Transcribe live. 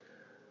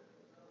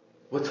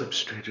What's up,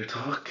 Stranger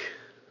Talk?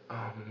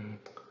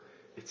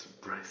 It's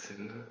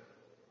Bryson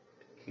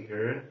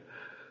here.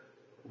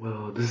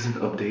 Well, this is an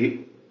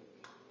update.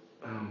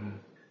 Um,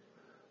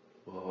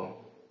 well,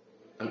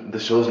 the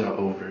show's not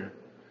over,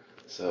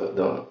 so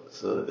don't.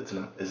 So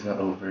it's not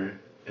over.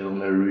 It'll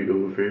never be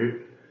over.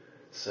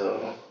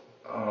 So,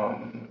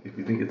 if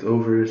you think it's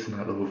over, it's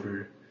not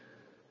over.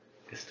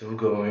 It's still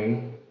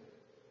going,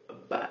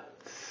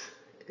 but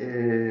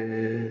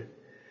yeah,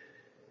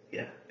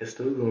 it's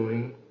still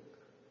going.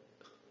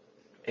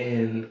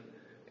 And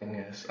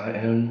yes, I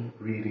am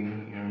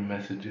reading your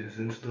messages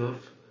and stuff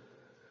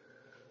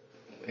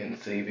and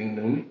saving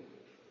them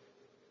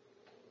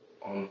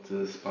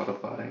onto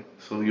Spotify.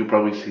 So you'll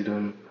probably see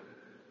them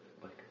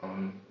like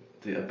on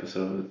the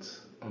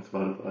episodes on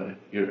Spotify.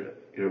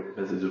 Your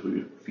message will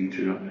be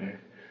featured on there.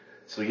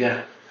 So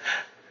yeah,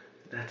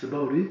 that's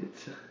about it.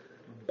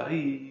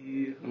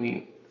 Bye.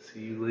 See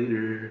you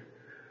later.